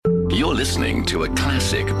You're listening to a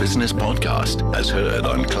classic business podcast as heard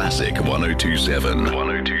on Classic 1027.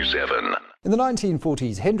 1027. In the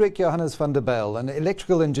 1940s, Hendrik Johannes van der Bijl, an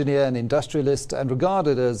electrical engineer and industrialist and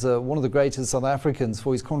regarded as one of the greatest South Africans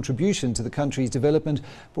for his contribution to the country's development,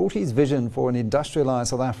 brought his vision for an industrialised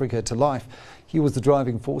South Africa to life. He was the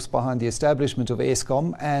driving force behind the establishment of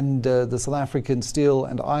Eskom and the South African Steel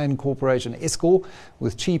and Iron Corporation, Escor,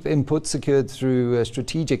 with cheap inputs secured through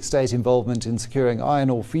strategic state involvement in securing iron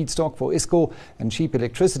ore feedstock for Escor and cheap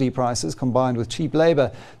electricity prices combined with cheap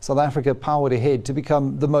labour. South Africa powered ahead to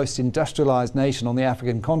become the most industrialised nation on the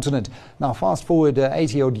African continent. Now fast forward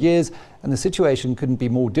 80 odd years and the situation couldn't be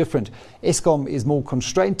more different. Eskom is more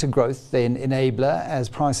constrained to growth than enabler as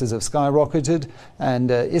prices have skyrocketed,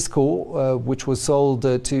 and Escor, which was sold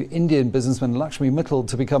to Indian businessman Lakshmi Mittal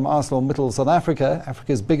to become ArcelorMittal South Africa,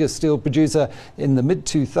 Africa's biggest steel producer in the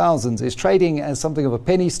mid-2000s, is trading as something of a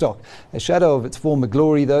penny stock, a shadow of its former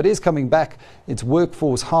glory, though it is coming back. Its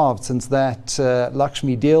workforce halved since that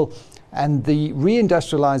Lakshmi deal. And the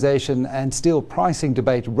reindustrialisation and steel pricing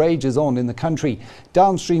debate rages on in the country.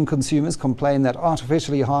 Downstream consumers complain that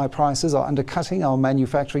artificially high prices are undercutting our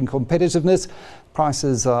manufacturing competitiveness.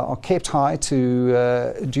 Prices are kept high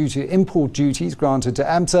due to import duties granted to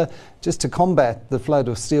AMSA just to combat the flood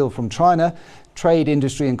of steel from China. Trade,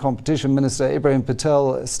 Industry and Competition Minister Ibrahim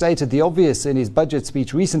Patel stated the obvious in his budget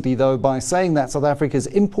speech recently, though, by saying that South Africa's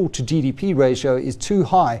import to GDP ratio is too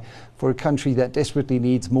high for a country that desperately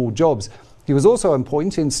needs more jobs. He was also on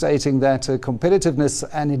point in stating that competitiveness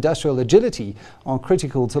and industrial agility are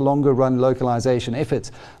critical to longer-run localization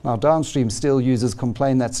efforts. Now, downstream steel users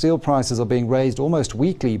complain that steel prices are being raised almost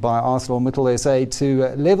weekly by ArcelorMittal SA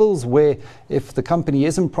to levels where, if the company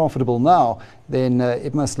isn't profitable now, then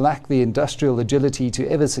it must lack the industrial agility to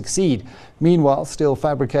ever succeed. Meanwhile, steel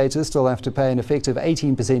fabricators still have to pay an effective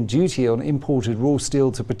 18% duty on imported raw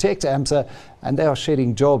steel to protect AMSA, and they are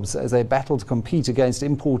shedding jobs as they battle to compete against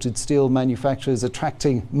imported steel manufacturers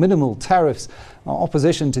attracting minimal tariffs. Our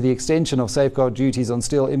opposition to the extension of safeguard duties on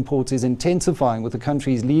steel imports is intensifying, with the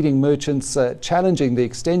country's leading merchants challenging the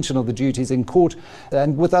extension of the duties in court,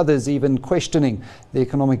 and with others even questioning the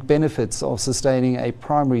economic benefits of sustaining a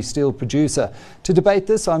primary steel producer. To debate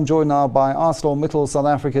this, I'm joined now by ArcelorMittal South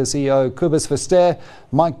Africa CEO Cobus Verster,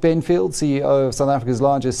 Mike Benfield, CEO of South Africa's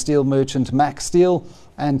largest steel merchant Max Steel,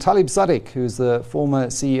 and Talib Sadek, who's the former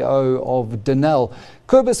CEO of Denel.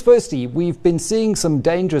 Cobus, firstly, we've been seeing some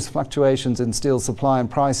dangerous fluctuations in steel supply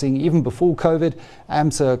and pricing even before COVID.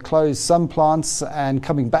 AMSA closed some plants, and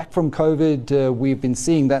coming back from COVID, we've been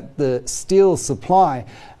seeing that the steel supply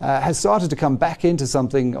has started to come back into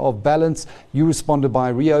something of balance. You responded by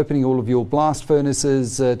reopening all of your blast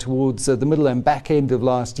furnaces towards the middle and back end of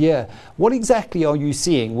last year. What exactly are you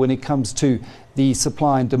seeing when it comes to the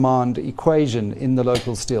supply and demand equation in the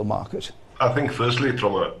local steel market? I think firstly,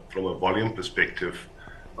 from a volume perspective,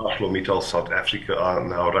 ArcelorMittal South Africa are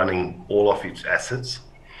now running all of its assets.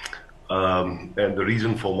 And the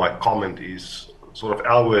reason for my comment is sort of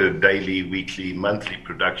our daily, weekly, monthly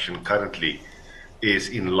production currently is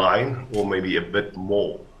in line or maybe a bit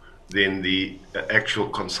more than the actual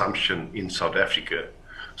consumption in South Africa.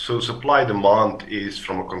 So supply demand is,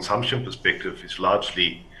 from a consumption perspective, is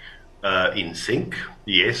largely in sync.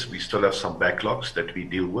 Yes, we still have some backlogs that we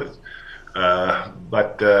deal with,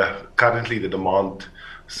 but currently the demand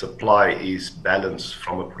supply is balanced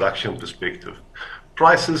from a production perspective.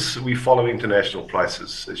 Prices, we follow international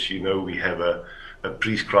prices. As you know, we have a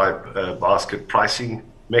prescribed basket pricing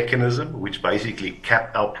mechanism which basically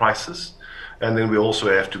cap our prices, and then we also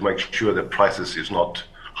have to make sure that prices is not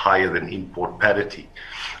higher than import parity,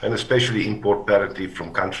 and especially import parity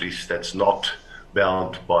from countries that's not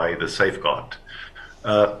bound by the safeguard.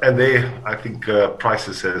 And there, I think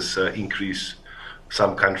prices has increased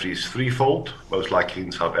some countries threefold, most likely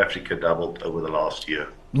in South Africa doubled over the last year.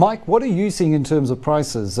 Mike, what are you seeing in terms of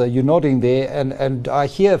prices? You're nodding there, and I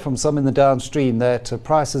hear from some in the downstream that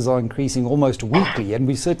prices are increasing almost weekly, and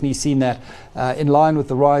we've certainly seen that in line with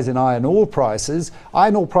the rise in iron ore prices.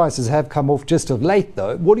 Iron ore prices have come off just of late,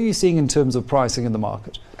 though. What are you seeing in terms of pricing in the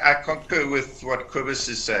market? I concur with what Cobus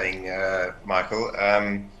is saying, Michael.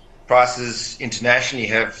 Prices internationally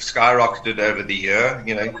have skyrocketed over the year,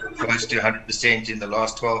 close to 100% in the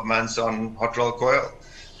last 12 months on hot rolled coil.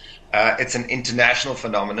 It's an international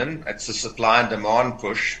phenomenon. It's a supply and demand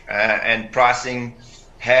push, and pricing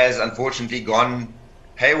has unfortunately gone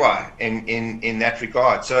haywire in that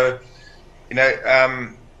regard. So,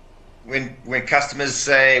 when customers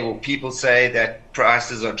say, or people say that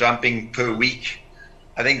prices are jumping per week,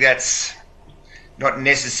 I think that's not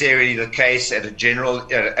necessarily the case at a general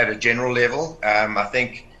level. I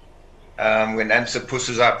think when AMSA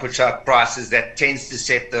puts out prices, that tends to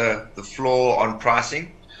set the floor on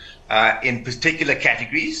pricing. In particular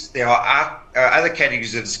categories, there are other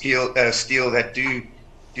categories of steel that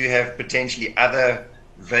do have potentially other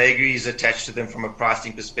vagaries attached to them from a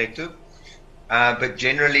pricing perspective. But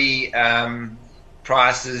generally,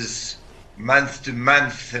 prices month to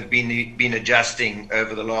month have been adjusting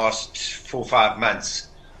over the last 4 or 5 months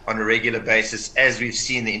on a regular basis as we've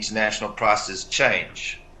seen the international prices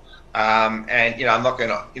change. And I'm not going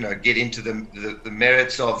to get into the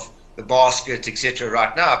merits of the basket, etc.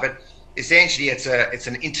 right now, but essentially it's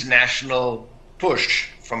an international push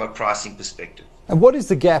from a pricing perspective. And what is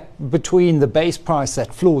the gap between the base price,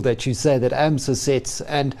 that floor that you say that AMSA sets,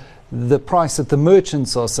 and the price that the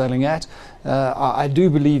merchants are selling at? I do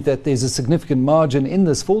believe that there's a significant margin in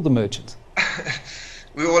this for the merchants.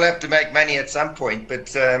 We all have to make money at some point,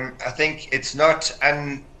 but I think it's not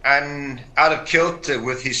out of kilter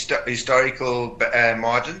with historical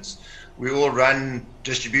margins. We all run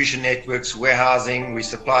distribution networks, warehousing, we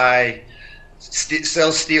supply,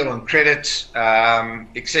 sell steel on credit,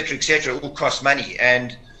 etc., all cost money.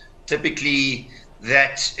 And typically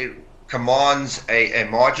that commands a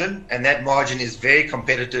margin, and that margin is very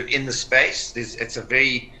competitive in the space. It's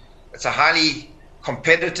a highly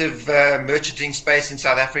competitive merchanting space in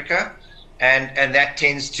South Africa, and that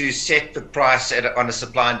tends to set the price on a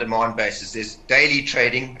supply and demand basis. There's daily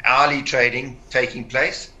trading, hourly trading taking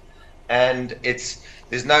place, and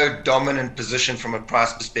there's no dominant position from a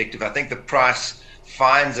price perspective. I think the price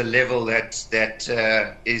finds a level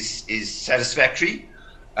that is satisfactory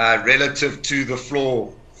relative to the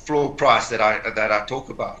floor price that I talk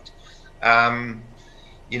about.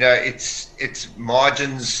 It's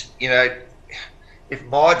margins. If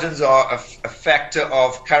margins are a factor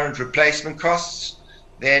of current replacement costs,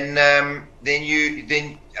 then I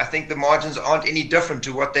think the margins aren't any different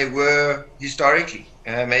to what they were historically.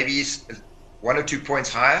 Maybe 1 or 2 points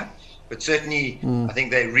higher, but certainly I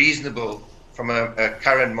think they're reasonable from a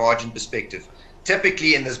current margin perspective.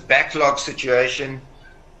 Typically in this backlog situation,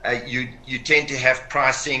 you tend to have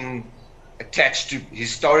pricing attached to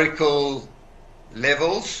historical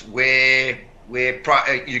levels where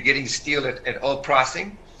you're getting steel at old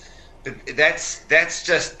pricing, but that's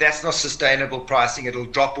not sustainable pricing. It'll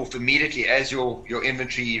drop off immediately as your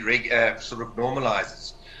inventory sort of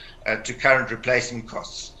normalizes to current replacement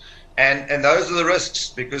costs, and those are the risks,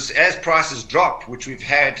 because as prices drop, which we've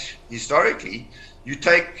had historically, you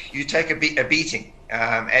take a beating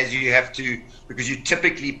as you have to, because you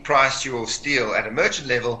typically price your steel at a merchant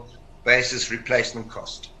level basis replacement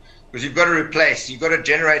cost. Because you've got to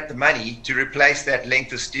generate the money to replace that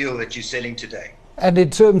length of steel that you're selling today. And in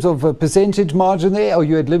terms of a percentage margin there, are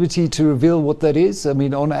you at liberty to reveal what that is? I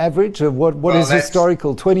mean, on average, what is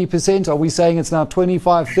historical? 20%? Are we saying it's now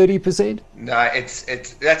 25, 30%? No,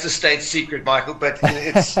 that's a state secret, Michael, but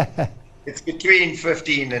it's between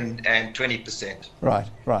 15 and 20%. Right.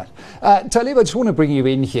 Talib, I just want to bring you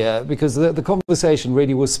in here because the conversation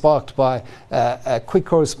really was sparked by a quick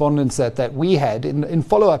correspondence that we had in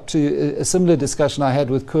follow-up to a similar discussion I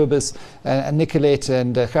had with Kobus and Nicolette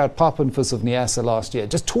and Gerard Papenfuss of Niassa last year,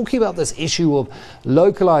 just talking about this issue of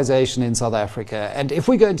localization in South Africa. And if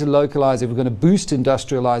we're going to localize, if we're going to boost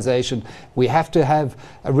industrialization, we have to have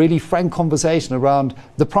a really frank conversation around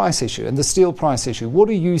the price issue and the steel price issue. What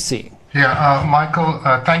are you seeing? Yeah, Michael,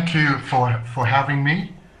 thank you for having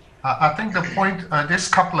me. I think the point, there's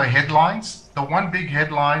a couple of headlines. The one big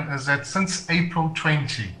headline is that since April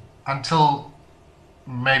 20 until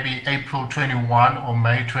maybe April 21 or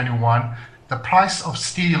May 21, the price of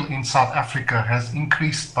steel in South Africa has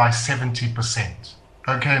increased by 70%.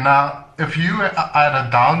 Okay, now, if you are at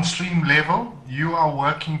a downstream level, you are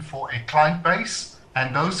working for a client base,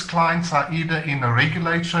 and those clients are either in a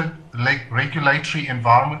regulatory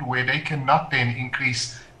environment where they cannot then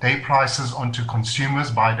increase their prices onto consumers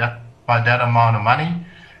by that amount of money.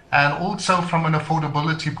 And also from an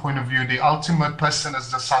affordability point of view, the ultimate person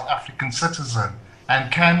is the South African citizen.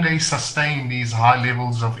 And can they sustain these high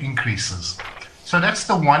levels of increases? So that's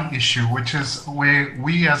the one issue, which is where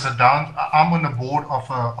we I'm on the board of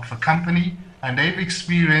a company, and they've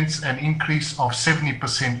experienced an increase of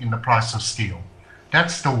 70% in the price of steel.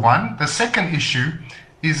 That's the one. The second issue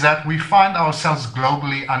is that we find ourselves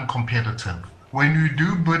globally uncompetitive. When we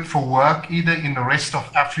do bid for work, either in the rest of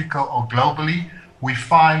Africa or globally, we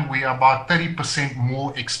find we are about 30%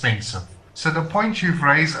 more expensive. So the point you've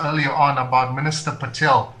raised earlier on about Minister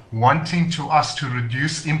Patel wanting us to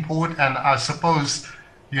reduce import, and I suppose,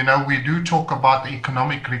 we do talk about the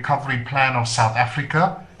economic recovery plan of South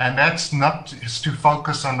Africa, and that's not just to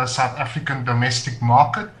focus on the South African domestic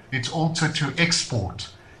market, it's also to export.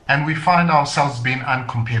 and we find ourselves being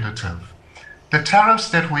uncompetitive. The tariffs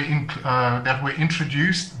that were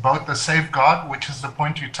introduced, both the safeguard, which is the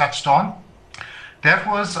point you touched on, that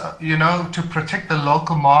was, to protect the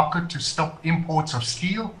local market, to stop imports of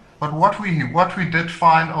steel. But what we did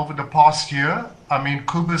find over the past year,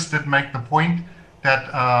 Cobus did make the point that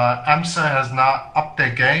AMSA has now upped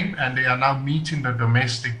their game and they are now meeting the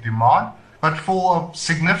domestic demand. But for a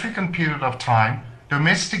significant period of time,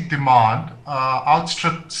 domestic demand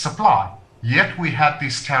outstripped supply. Yet we had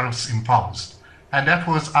these tariffs imposed, and that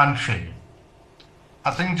was unfair.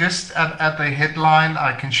 I think just at the headline,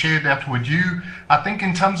 I can share that with you. I think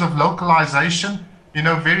in terms of localization,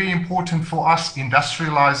 very important for us,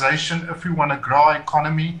 industrialization. If we want to grow our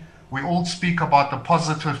economy, we all speak about the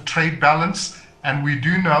positive trade balance, and we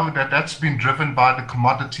do know that that's been driven by the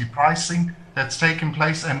commodity pricing that's taken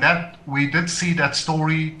place, and that we did see that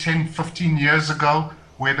story 10, 15 years ago,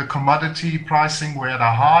 where the commodity pricing were at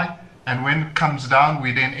a high, and when it comes down,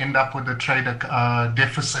 we then end up with a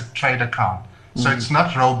deficit trade account. So it's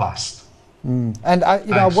not robust. And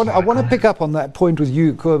I want to pick up on that point with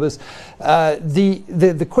you, Cobus.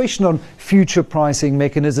 The question on future pricing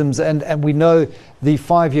mechanisms, and we know the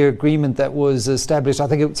 5-year agreement that was established, I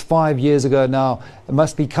think it was 5 years ago now, it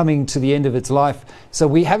must be coming to the end of its life. So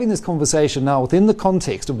we're having this conversation now within the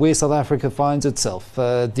context of where South Africa finds itself.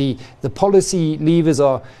 The policy levers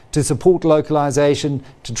are to support localization,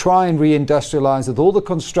 to try and reindustrialize with all the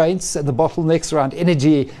constraints and the bottlenecks around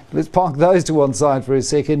energy. Let's park those to one side for a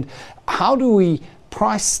second. How do we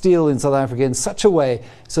price steel in South Africa in such a way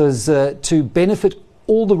so as to benefit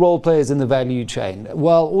all the role players in the value chain,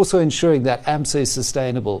 while also ensuring that AMSA is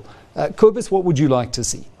sustainable? Cobus, what would you like to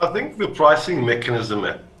see? I think the pricing mechanism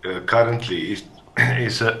currently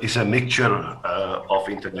is a mixture of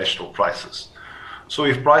international prices. So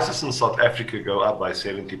if prices in South Africa go up by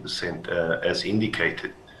 70%, as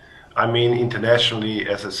indicated, internationally,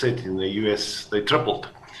 as I said, in the US, they tripled.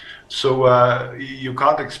 So you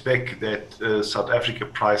can't expect that South Africa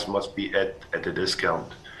price must be at a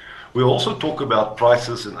discount. We also talk about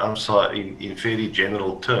prices in AMSA in fairly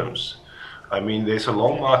general terms. There's a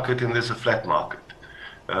long market and there's a flat market.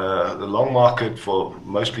 The long market for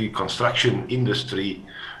mostly construction industry,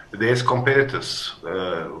 there's competitors.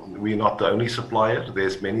 We're not the only supplier,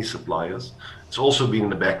 there's many suppliers. It's also been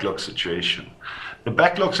in a backlog situation. The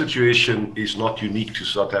backlog situation is not unique to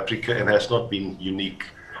South Africa and has not been unique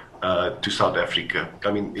to South Africa.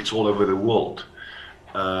 It's all over the world.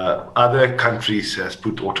 Other countries has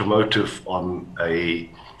put automotive on a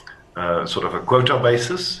sort of a quota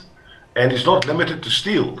basis, and it's not limited to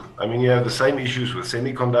steel. You have the same issues with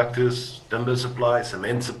semiconductors, timber supply,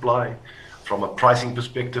 cement supply, from a pricing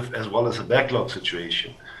perspective, as well as a backlog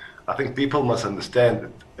situation. I think people must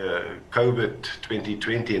understand that COVID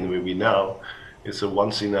 2020 and where we now is a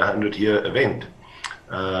once in 100-year event.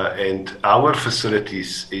 And our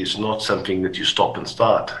facilities is not something that you stop and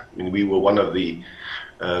start. We were one of the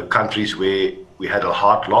countries where we had a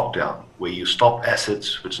hard lockdown, where you stop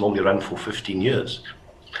assets which normally run for 15 years,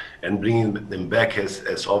 and bringing them back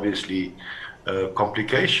has obviously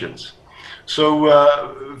complications.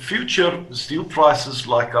 So future steel prices,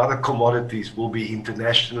 like other commodities, will be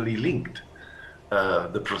internationally linked.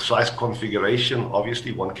 The precise configuration,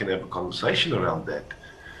 obviously one can have a conversation around that.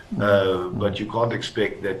 But you can't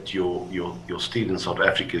expect that your steel in South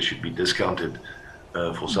Africa should be discounted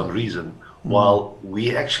for some reason, while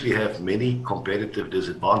we actually have many competitive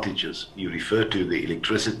disadvantages. You refer to the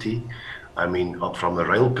electricity. From a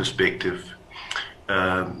rail perspective,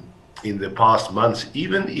 in the past months,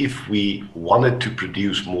 even if we wanted to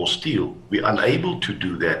produce more steel, we're unable to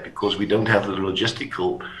do that because we don't have the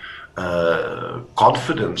logistical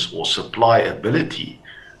confidence or supply ability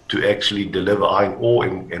to actually deliver iron ore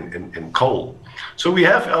and coal. So we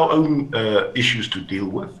have our own issues to deal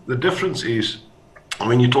with. The difference is,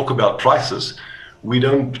 when you talk about prices, we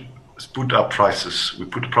don't put up prices. We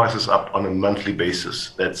put prices up on a monthly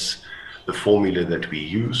basis. That's the formula that we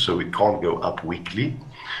use, so it can't go up weekly.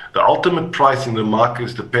 The ultimate price in the market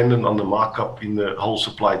is dependent on the markup in the whole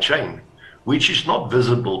supply chain, which is not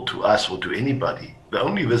visible to us or to anybody. The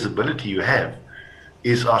only visibility you have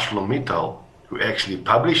is ArcelorMittal, who actually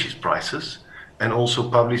publishes prices and also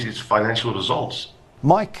publishes financial results.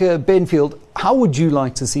 Mike Benfield, how would you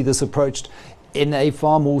like to see this approached in a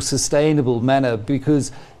far more sustainable manner?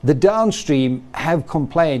 Because the downstream have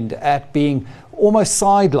complained at being almost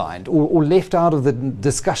sidelined or left out of the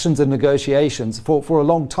discussions and negotiations for a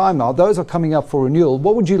long time now. Those are coming up for renewal.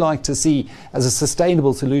 What would you like to see as a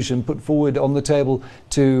sustainable solution put forward on the table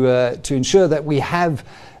to ensure that we have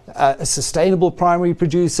a sustainable primary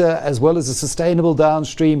producer as well as a sustainable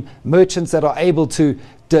downstream, merchants that are able to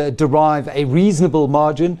derive a reasonable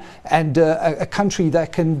margin, and a country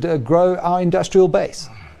that can grow our industrial base?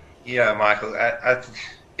 Yeah, Michael,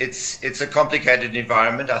 it's a complicated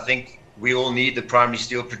environment. I think we all need the primary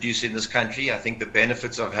steel producer in this country. I think the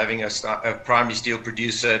benefits of having a primary steel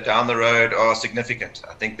producer down the road are significant.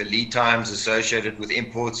 I think the lead times associated with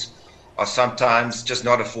imports are sometimes just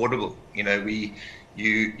not affordable. You know,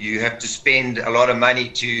 you have to spend a lot of money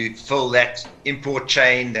to fill that import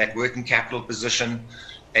chain, that working capital position.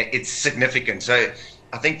 It's significant. So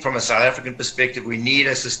I think from a South African perspective, we need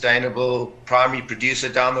a sustainable primary producer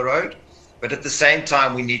down the road, but at the same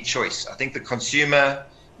time, we need choice. I think the consumer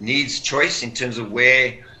needs choice in terms of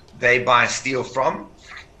where they buy steel from,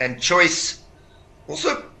 and choice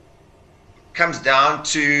also comes down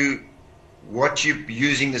to what you're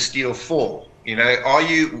using the steel for. You know,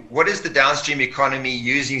 what is the downstream economy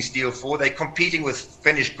using steel for? They're competing with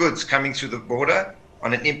finished goods coming through the border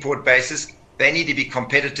on an import basis. They need to be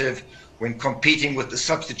competitive when competing with the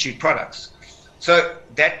substitute products. So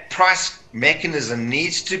that price mechanism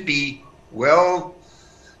needs to be well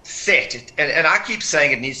set. And I keep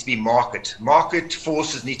saying it needs to be market. Market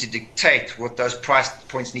forces need to dictate what those price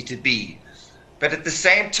points need to be. But at the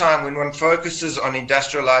same time, when one focuses on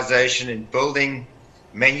industrialization and building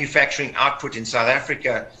manufacturing output in South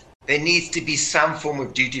Africa, there needs to be some form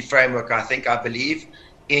of duty framework, I believe,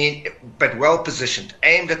 but well positioned,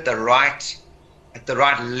 aimed at the right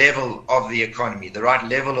level of the economy, the right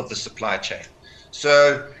level of the supply chain.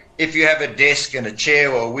 So if you have a desk and a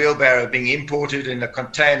chair or a wheelbarrow being imported in a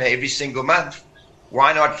container every single month,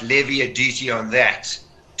 why not levy a duty on that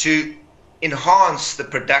to enhance the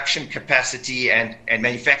production capacity and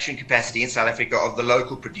manufacturing capacity in South Africa of the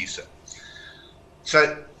local producer?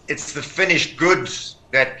 So it's the finished goods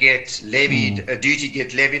that get levied, a duty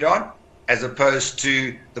get levied on, as opposed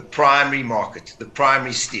to the primary market, the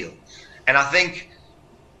primary steel. And I think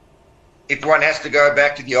if one has to go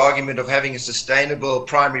back to the argument of having a sustainable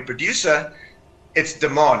primary producer, it's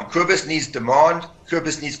demand. Cobus needs demand.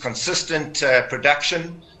 Cobus needs consistent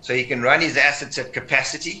production so he can run his assets at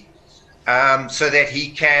capacity, so that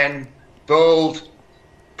he can build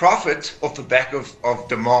profit off the back of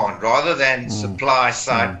demand rather than supply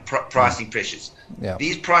side pricing pressures. Yeah.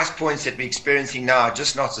 These price points that we're experiencing now are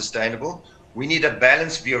just not sustainable. We need a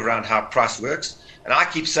balanced view around how price works. And I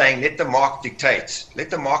keep saying, let the market dictate. Let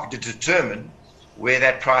the market determine where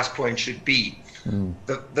that price point should be.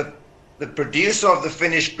 The producer of the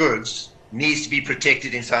finished goods needs to be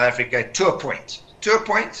protected in South Africa to a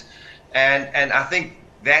point. And I think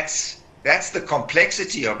that's the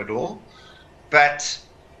complexity of it all. But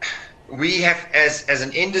we have, as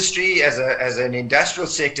an industry, as an industrial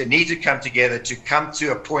sector, need to come together to come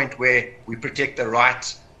to a point where we protect the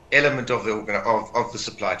right element of the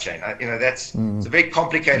supply chain. It's a very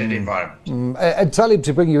complicated environment. And Talib,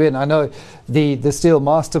 to bring you in, I know the Steel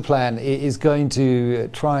Master Plan is going to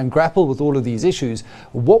try and grapple with all of these issues.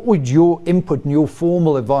 What would your input and your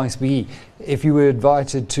formal advice be if you were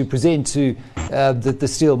invited to present to the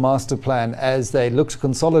Steel Master Plan as they look to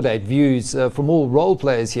consolidate views from all role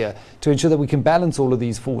players here to ensure that we can balance all of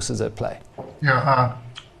these forces at play? Yeah.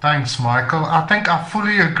 Thanks, Michael. I think I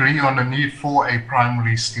fully agree on the need for a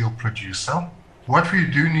primary steel producer. What we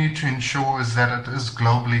do need to ensure is that it is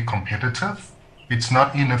globally competitive. It's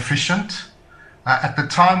not inefficient. At the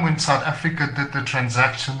time when South Africa did the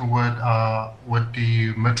transaction with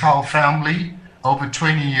the Mittal family over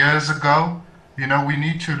 20 years ago, we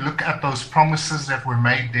need to look at those promises that were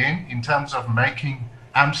made then in terms of making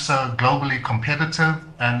AMSA globally competitive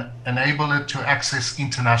and enable it to access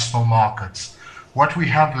international markets. What we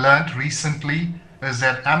have learned recently is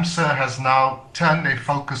that AMSA has now turned their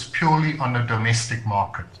focus purely on the domestic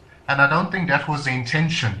market. And I don't think that was the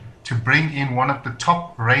intention, to bring in one of the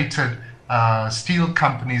top-rated steel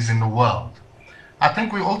companies in the world. I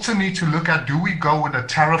think we also need to look at, do we go with a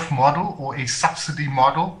tariff model or a subsidy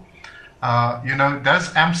model? Does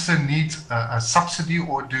AMSA need a subsidy,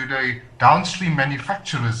 or do the downstream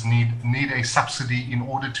manufacturers need a subsidy in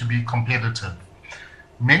order to be competitive?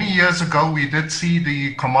 Many years ago, we did see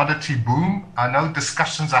the commodity boom. I know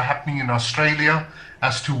discussions are happening in Australia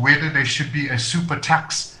as to whether there should be a super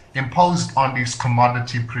tax imposed on these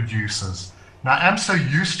commodity producers. Now,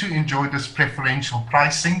 AMSA used to enjoy this preferential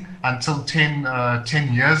pricing until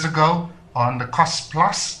 10 years ago on the cost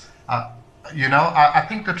plus. I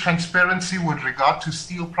think the transparency with regard to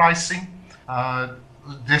steel pricing,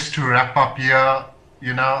 just to wrap up here,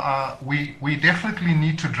 we definitely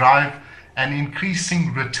need to drive an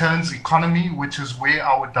increasing returns economy, which is where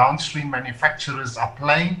our downstream manufacturers are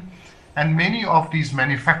playing. And many of these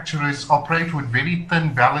manufacturers operate with very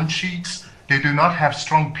thin balance sheets. They do not have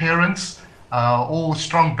strong parents or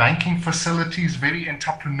strong banking facilities, very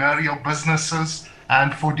entrepreneurial businesses.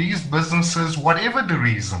 And for these businesses, whatever the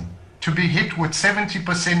reason, to be hit with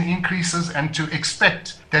 70% increases and to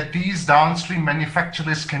expect that these downstream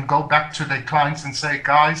manufacturers can go back to their clients and say,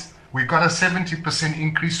 guys, we got a 70%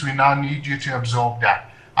 increase, we now need you to absorb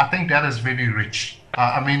that. I think that is very rich.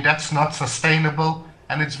 That's not sustainable,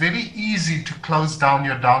 and it's very easy to close down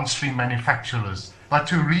your downstream manufacturers, but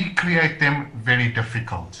to recreate them, very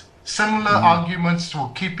difficult. Similar arguments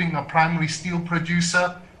for keeping a primary steel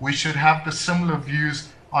producer. We should have the similar views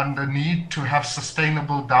on the need to have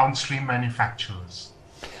sustainable downstream manufacturers.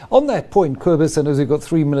 On that point, Cobus, and as we've got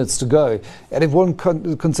 3 minutes to go, and if one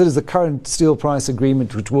considers the current steel price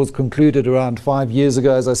agreement, which was concluded around 5 years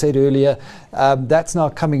ago, as I said earlier, that's now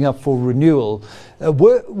coming up for renewal.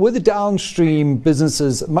 Were the downstream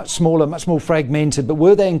businesses much smaller, much more fragmented, but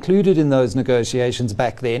were they included in those negotiations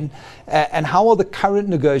back then? And how are the current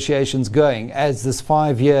negotiations going as this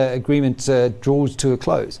 5-year agreement draws to a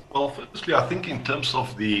close? Well, firstly, I think in terms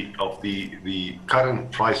of the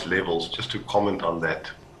current price levels, just to comment on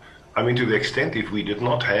that, to the extent if we did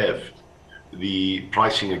not have the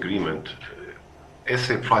pricing agreement,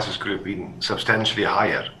 SA prices could have been substantially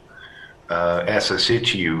higher. As I said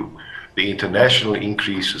to you, the international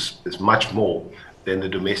increase is much more than the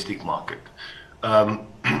domestic market.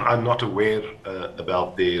 I'm not aware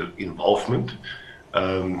about their involvement.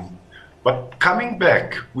 But coming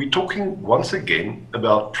back, we're talking once again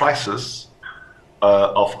about prices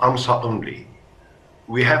of AMSA only.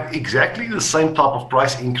 We have exactly the same type of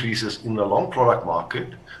price increases in the long product market,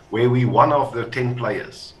 where we're one of the 10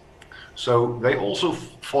 players. So they also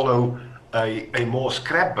follow a more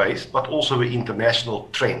scrap-based, but also an international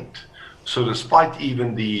trend. So despite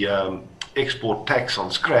even the export tax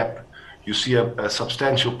on scrap, you see a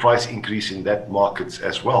substantial price increase in that market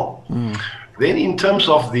as well. Then in terms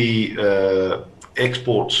of the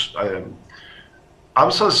exports,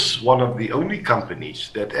 AMSA's one of the only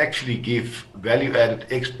companies that actually give value-added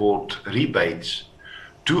export rebates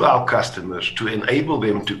to our customers to enable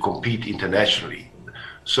them to compete internationally.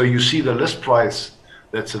 So you see the list price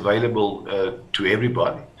that's available to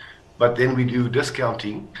everybody, but then we do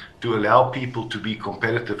discounting to allow people to be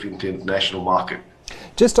competitive in the international market.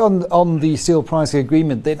 Just on the steel pricing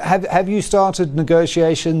agreement, then have you started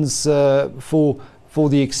negotiations for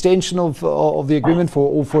the extension of the agreement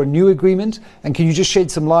or for a new agreement? And can you just shed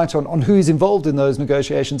some light on who's involved in those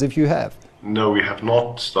negotiations if you have? No, we have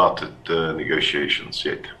not started negotiations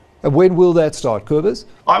yet. And when will that start, Cobus?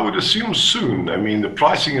 I would assume soon. The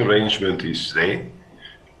pricing arrangement is there.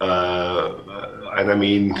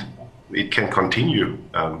 It can continue.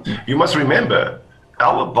 You must remember,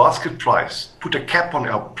 our basket price put a cap on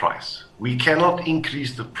our price. We cannot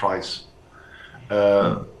increase the price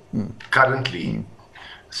currently.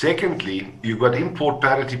 Secondly, you've got import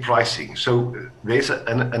parity pricing, so there's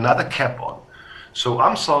another cap on. So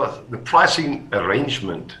AMSA, the pricing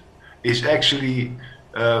arrangement is actually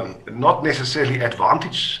not necessarily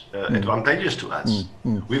advantageous to us.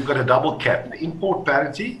 We've got a double cap, the import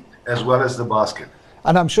parity as well as the basket.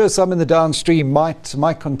 And I'm sure some in the downstream might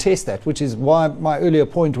contest that, which is why my earlier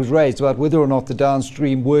point was raised about whether or not the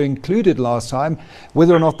downstream were included last time,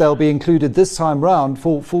 whether or not they'll be included this time round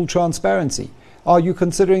for full transparency. Are you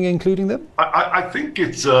considering including them? I think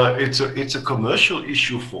it's a commercial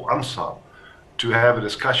issue for AMSA to have a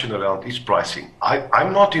discussion around its pricing.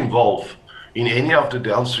 I'm not involved in any of the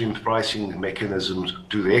downstream pricing mechanisms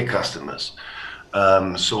to their customers.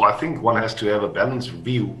 So I think one has to have a balanced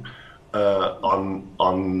view on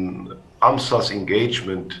AMSA's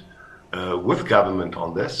engagement with government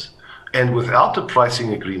on this. And without the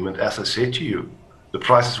pricing agreement, as I said to you, the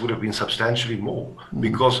prices would have been substantially more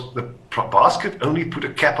because the basket only put a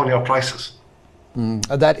cap on our prices.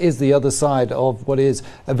 That is the other side of what is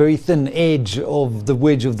a very thin edge of the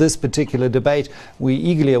wedge of this particular debate. We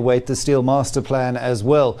eagerly await the Steel Master Plan as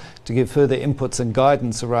well to give further inputs and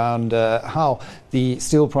guidance around how the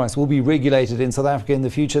steel price will be regulated in South Africa in the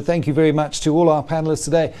future. Thank you very much to all our panelists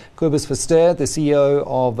today. Cobus Verster, the CEO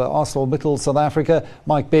of ArcelorMittal South Africa,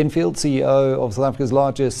 Mike Benfield, CEO of South Africa's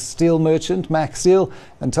largest steel merchant, Max Steel,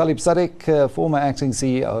 and Talib Sadek, former acting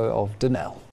CEO of Denel.